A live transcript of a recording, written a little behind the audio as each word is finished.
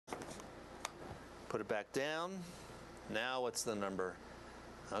Put it back down. Now what's the number?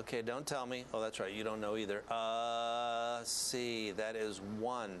 Okay, don't tell me. Oh, that's right, you don't know either. C, that is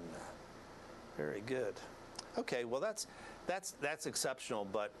 1. Very good. Okay, well that's exceptional,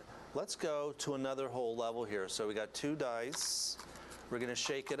 but let's go to another whole level here. So we got 2 dice. We're going to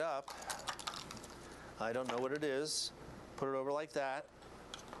shake it up. I don't know what it is. Put it over like that.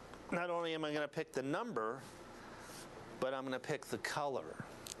 Not only am I going to pick the number, but I'm going to pick the color.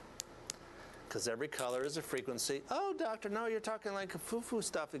 Because every color is a frequency. Oh, doctor, no, you're talking like foo-foo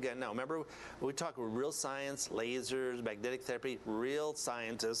stuff again. No, remember, we talk real science, lasers, magnetic therapy, real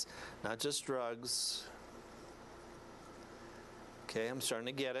scientists, not just drugs. Okay, I'm starting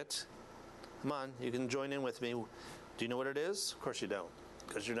to get it. Come on, you can join in with me. Do you know what it is? Of course you don't,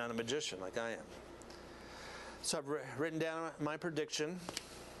 because you're not a magician like I am. So I've written down my prediction.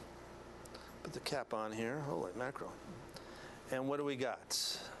 Put the cap on here. Holy mackerel. And what do we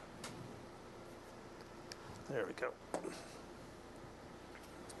got? There we go.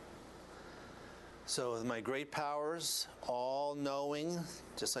 So with my great powers, all-knowing,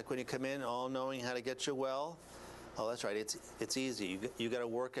 just like when you come in, all-knowing how to get you well. Oh, that's right. It's easy. You got to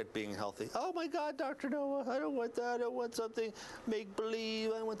work at being healthy. Oh my God, Dr. Noah, I don't want that. I don't want something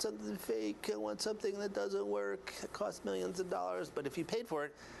make-believe. I want something fake. I want something that doesn't work. It costs millions of dollars. But if you paid for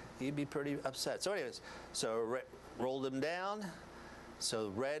it, you'd be pretty upset. So anyways, so roll them down.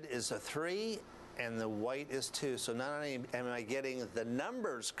 So red is a 3. And the white is 2. So not only am I getting the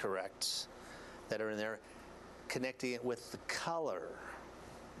numbers correct that are in there, connecting it with the color.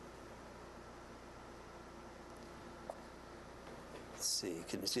 Let's see,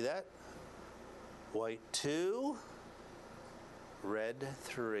 can you see that? White 2, red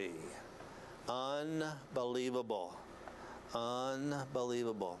 3. Unbelievable.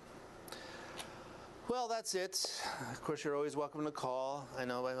 Unbelievable. Well, that's it. Of course, you're always welcome to call. I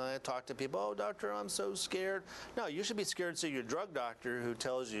know when I talk to people, oh, doctor, I'm so scared. No, you should be scared so your drug doctor who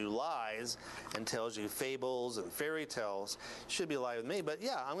tells you lies and tells you fables and fairy tales should be alive with me. But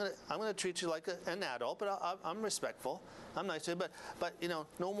yeah, I'm gonna treat you like an adult, but I'm respectful. I'm nice to you, but you know,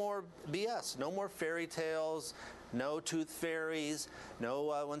 no more BS, no more fairy tales, no tooth fairies,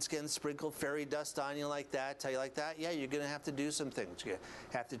 no once again sprinkled fairy dust on you like that, tell you like that. Yeah, you're gonna have to do some things. You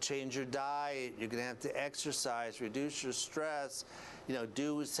have to change your diet. You're gonna have to exercise, reduce your stress. You know,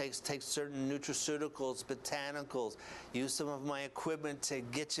 take certain nutraceuticals, botanicals. Use some of my equipment to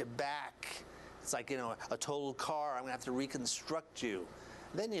get you back. It's like, you know, a total car. I'm gonna have to reconstruct you.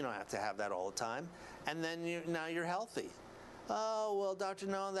 Then you don't have to have that all the time. And then now you're healthy. Oh, well, Dr.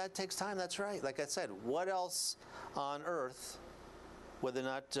 No, that takes time. That's right. Like I said, what else on earth, whether or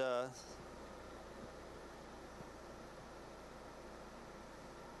not...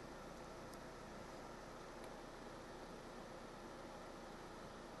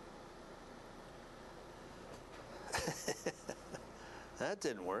 that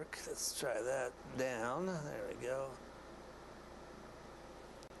didn't work. Let's try that down. There we go.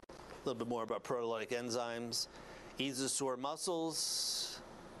 A little bit more about proteolytic enzymes. Eases sore muscles,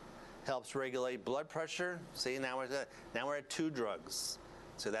 helps regulate blood pressure. See, now we're at 2 drugs.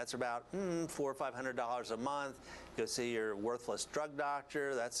 So that's about $400 or $500 a month. Go see your worthless drug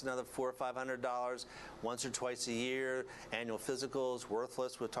doctor. That's another $400 or $500 once or twice a year. Annual physicals,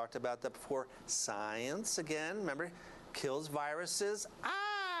 worthless. We've talked about that before. Science, again, remember, kills viruses.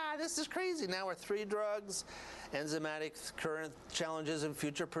 This is crazy. Now we're 3 drugs, enzymatic current challenges and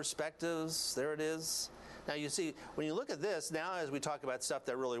future perspectives. There it is. Now you see, when you look at this, now as we talk about stuff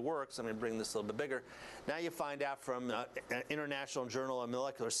that really works, I'm going to bring this a little bit bigger, now you find out from International Journal of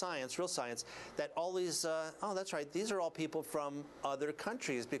Molecular Science, Real Science, that all these, oh, that's right, these are all people from other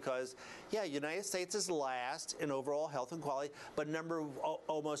countries because, yeah, United States is last in overall health and quality, but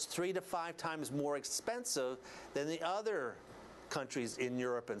almost 3 to 5 times more expensive than the other countries in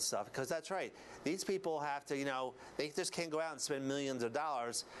Europe and stuff, because that's right. These people have to, you know, they just can't go out and spend millions of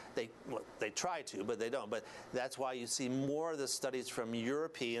dollars. They try to, but they don't. But that's why you see more of the studies from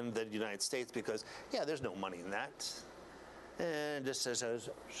European than the United States, because, yeah, there's no money in that. And just as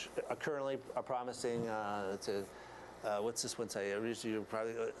currently promising to, what's this one say?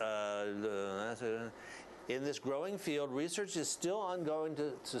 In this growing field, research is still ongoing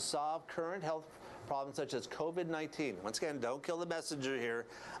to solve current health problems such as COVID-19. Once again, don't kill the messenger here.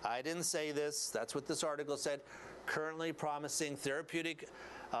 I didn't say this. That's what this article said. Currently promising therapeutic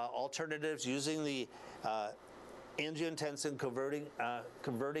alternatives using the angiotensin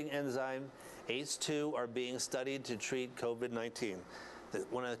converting enzyme ACE2 are being studied to treat COVID-19.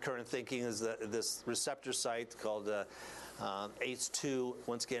 One of the current thinking is that this receptor site called ACE2,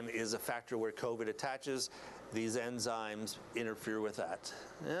 once again, is a factor where COVID attaches. these enzymes interfere with that.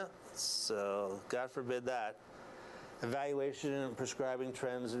 Yeah, so God forbid that. Evaluation and prescribing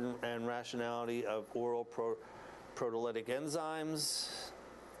trends and rationality of oral proteolytic enzymes,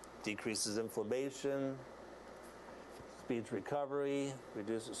 decreases inflammation, speeds recovery,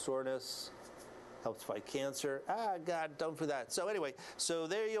 reduces soreness, helps fight cancer. God, don't do that. So anyway, so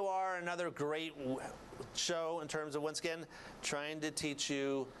there you are, another great show in terms of, once again, trying to teach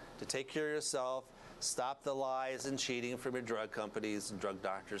you to take care of yourself, stop the lies and cheating from your drug companies and drug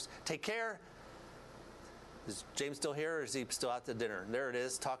doctors. Take care. Is James still here, or is he still out to dinner? There it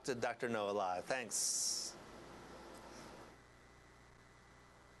is. Talk to Dr. Noah live. Thanks.